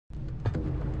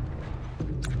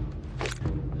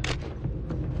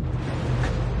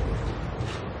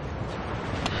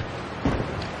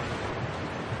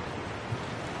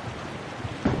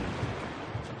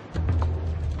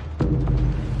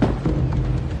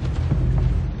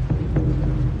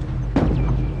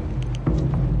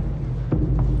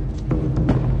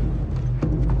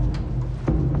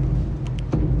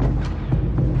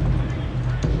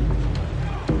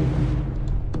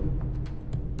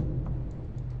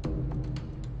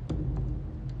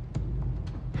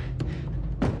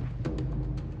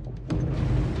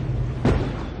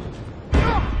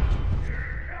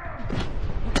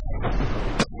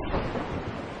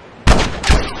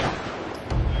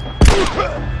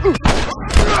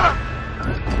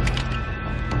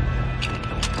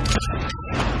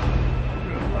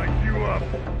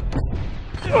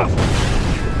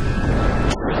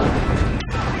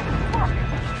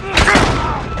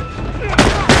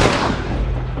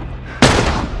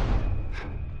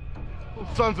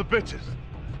sons of bitches.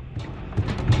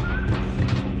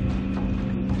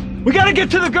 We gotta get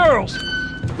to the girls!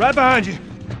 Right behind you.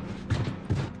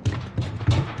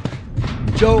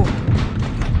 Joe,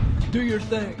 do your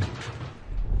thing.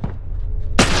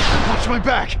 Watch my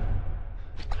back!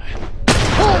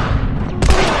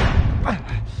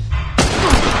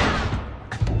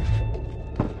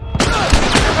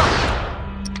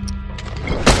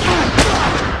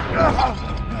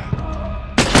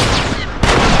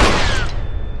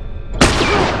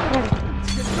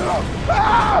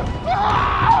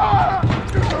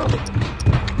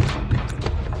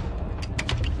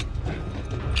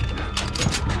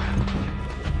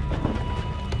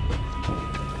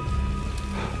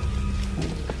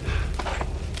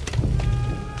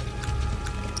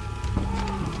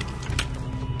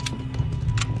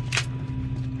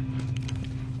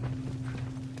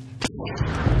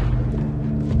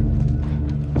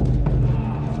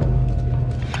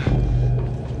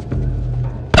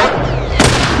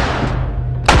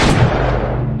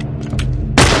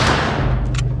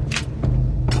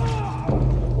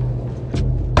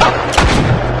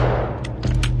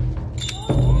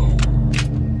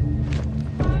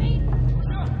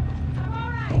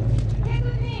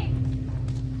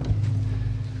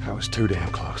 Too damn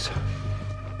close.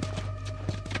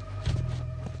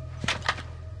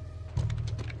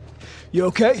 You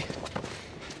okay?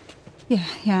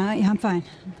 Yeah, I'm fine.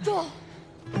 Joel!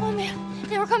 Oh man,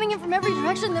 they were coming in from every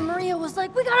direction, then Maria was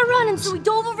like, we gotta run, and so we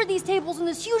dove over these tables, and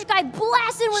this huge guy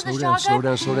blasted with a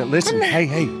shotgun. Slow down. Listen,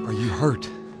 hey, are you hurt?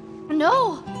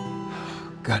 No.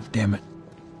 God damn it.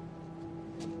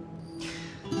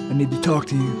 I need to talk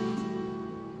to you.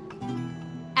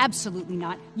 Absolutely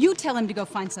not. You tell him to go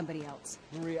find somebody else.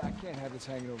 Maria, I can't have this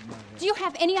hanging over my head. Do you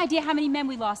have any idea how many men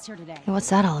we lost here today? Hey, what's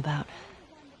that all about?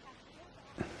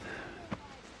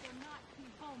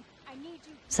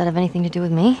 Does that have anything to do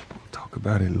with me? We'll talk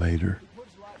about it later.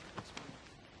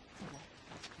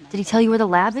 Did he tell you where the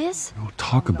lab is? We'll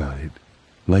talk about it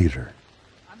later.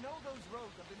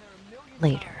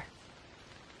 Later.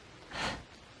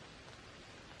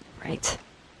 Right.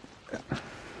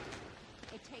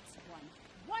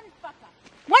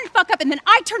 One fuck up and then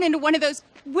I turn into one of those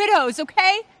widows,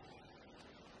 okay?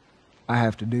 I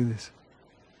have to do this.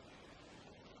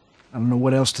 I don't know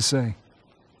what else to say.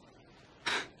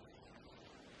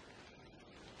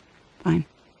 Fine.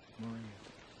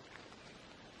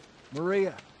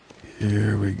 Maria.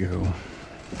 Here we go.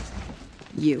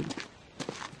 You.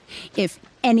 If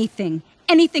anything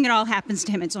at all happens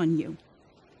to him, it's on you.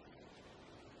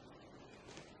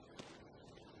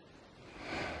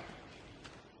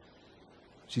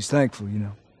 She's thankful, you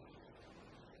know.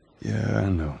 Yeah, I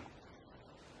know.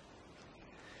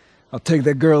 I'll take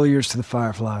that girl of yours to the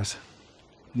Fireflies.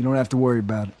 You don't have to worry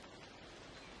about it.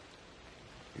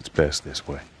 It's best this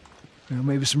way. Well,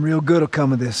 maybe some real good will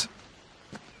come of this.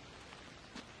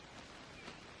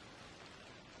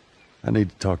 I need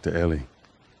to talk to Ellie.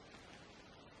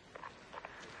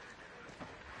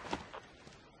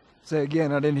 Say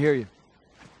again, I didn't hear you.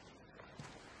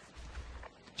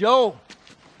 Joe!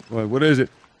 What is it?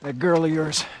 That girl of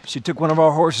yours. She took one of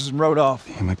our horses and rode off.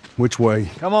 Damn it. Which way?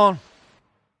 Come on.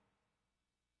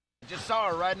 Just saw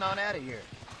her riding on out of here.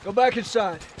 Go back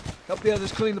inside. Help the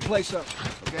others clean the place up.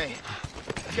 Okay.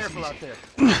 Careful out there.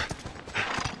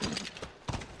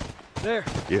 There.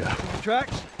 Yeah.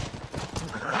 Tracks?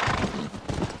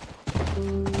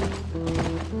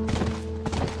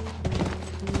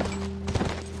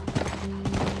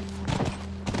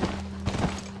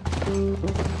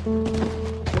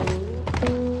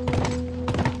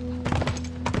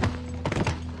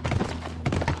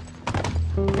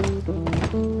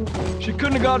 She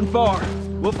couldn't have gotten far.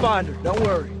 We'll find her, don't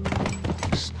worry.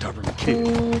 Stubborn kid.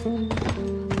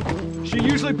 She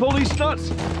usually pull these stunts.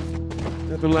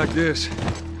 Nothing like this.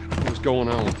 What's going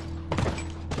on?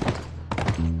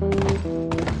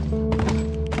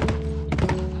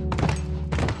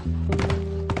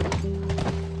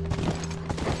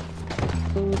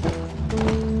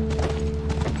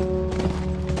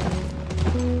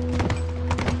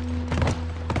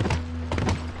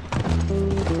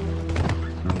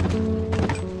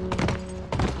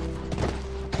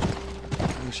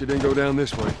 She didn't go down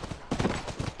this way.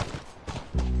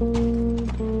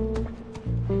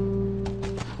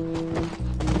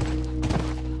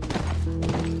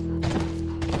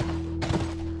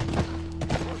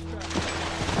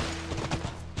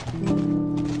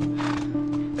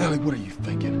 Ellie, what are you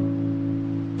thinking?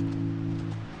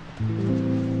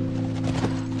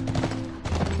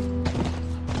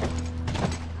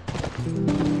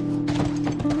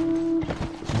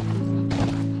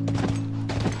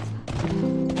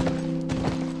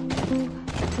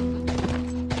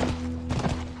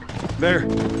 There.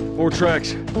 4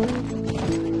 tracks.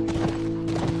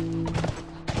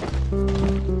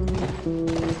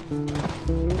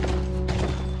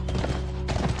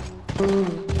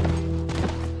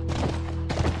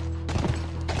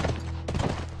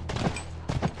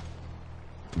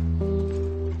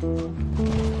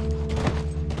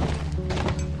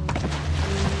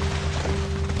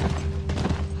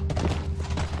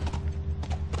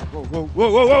 Whoa, whoa,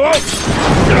 whoa, whoa, whoa!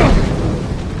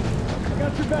 I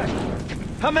got your back.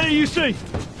 How many do you see?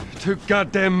 Too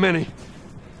goddamn many.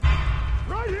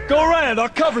 Right here. Go around, I'll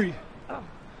cover you.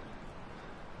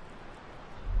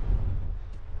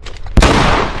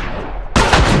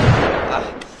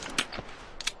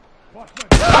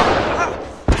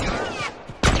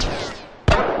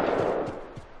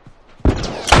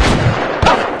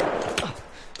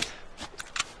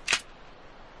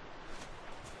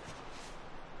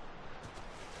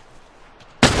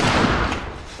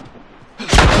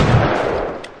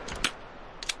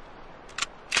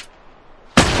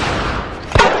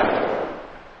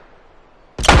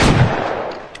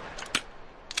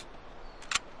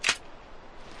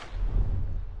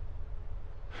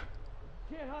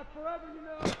 Can't hide forever, you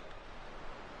know.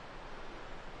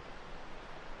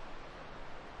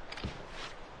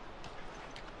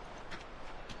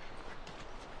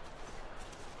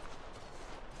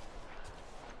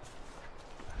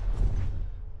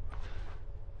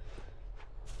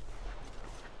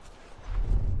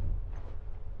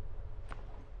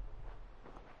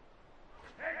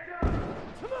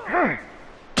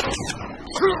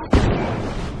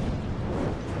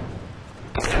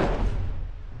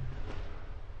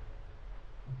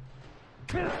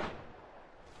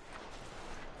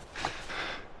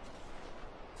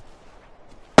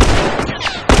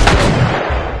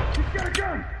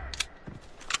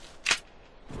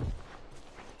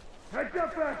 Heads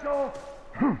up, asshole!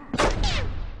 Keep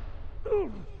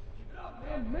it up,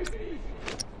 man. Make it easy.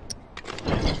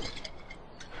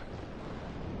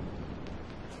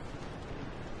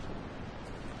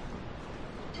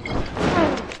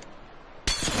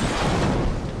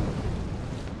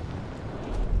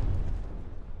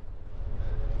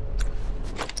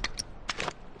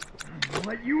 I'll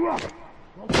let you up.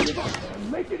 Don't give up,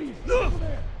 man. Make it easy. He's over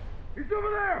there. He's over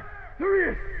there. There he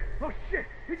is. Oh shit.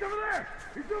 He's over there.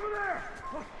 He's over there.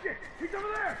 Oh shit. He's over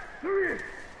there. There he is.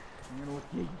 You know what?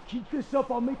 Yeah, you keep this up,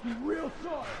 I'll make you real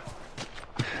sorry.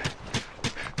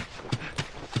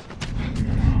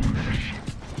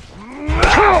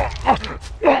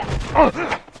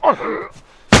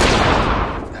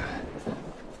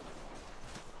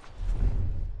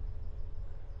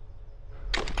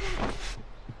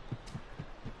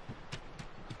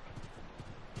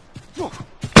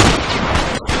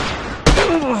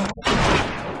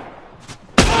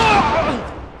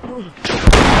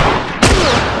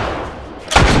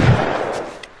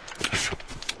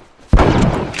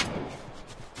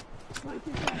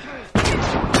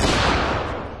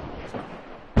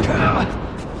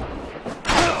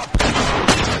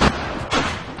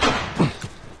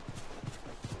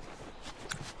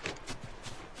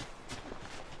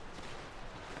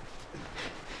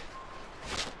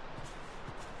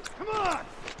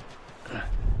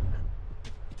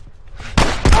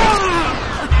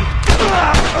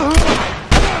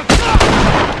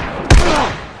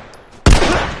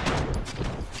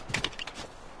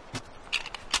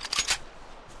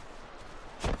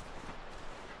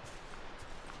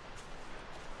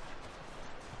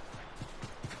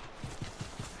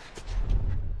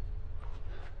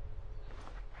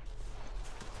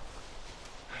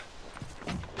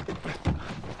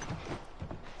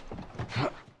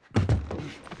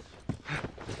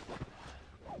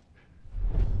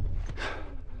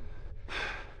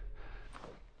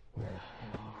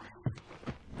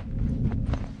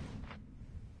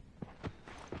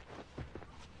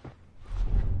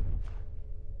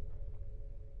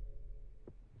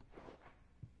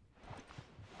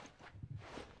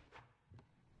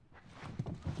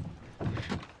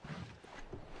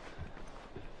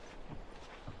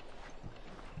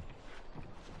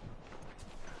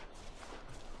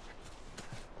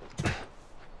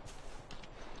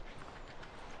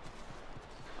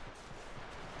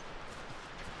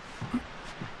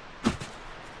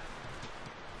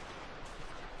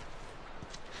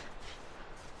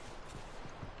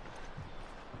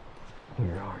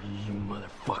 Where are you, you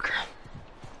motherfucker?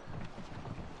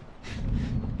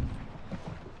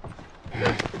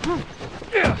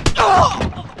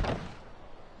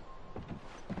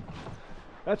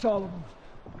 That's all of them.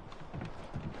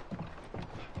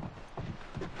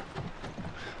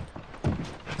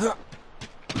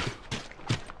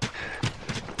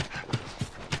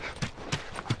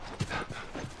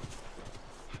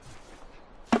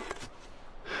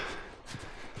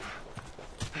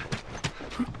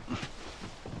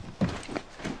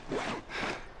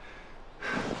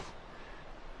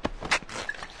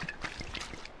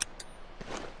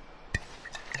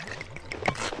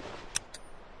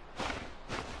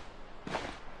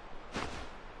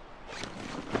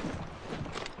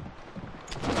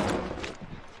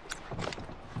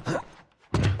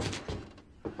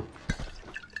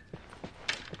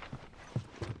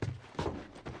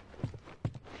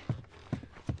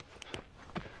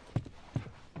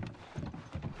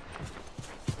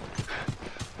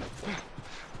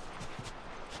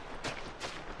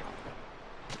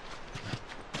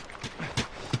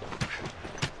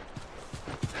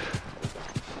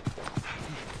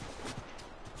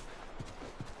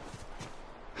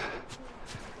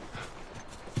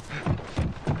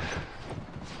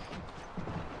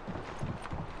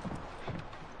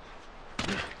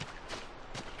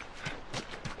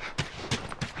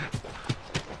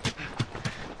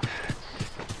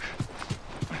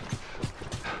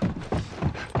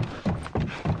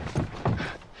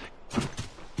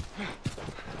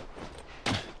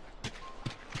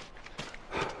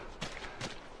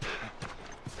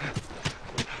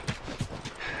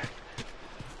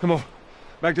 Come on,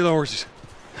 back to the horses.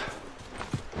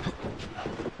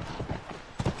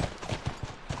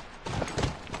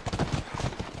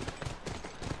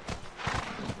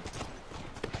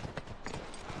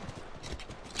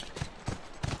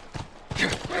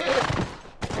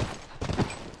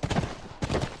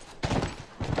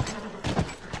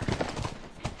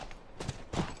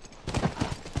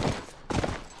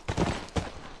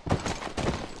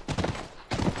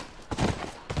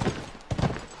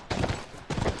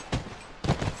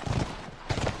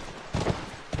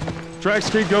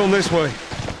 Tracks keep going this way.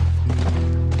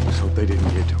 Just hope they didn't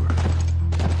get to her.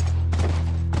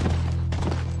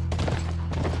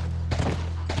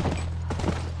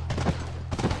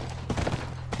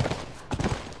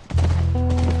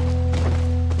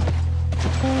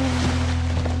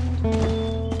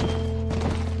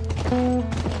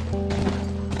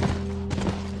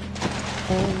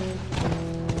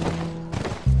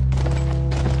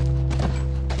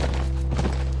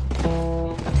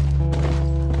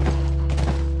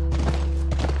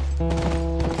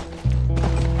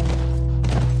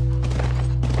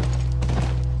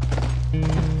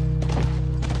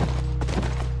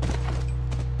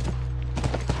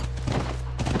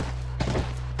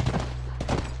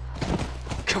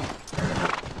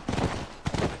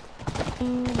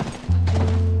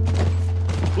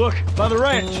 Look, by the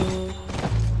ranch.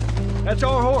 That's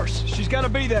our horse. She's gotta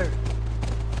be there.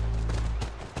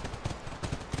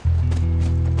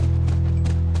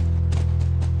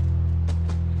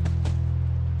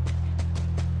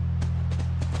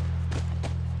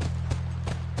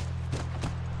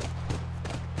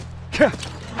 Yeah.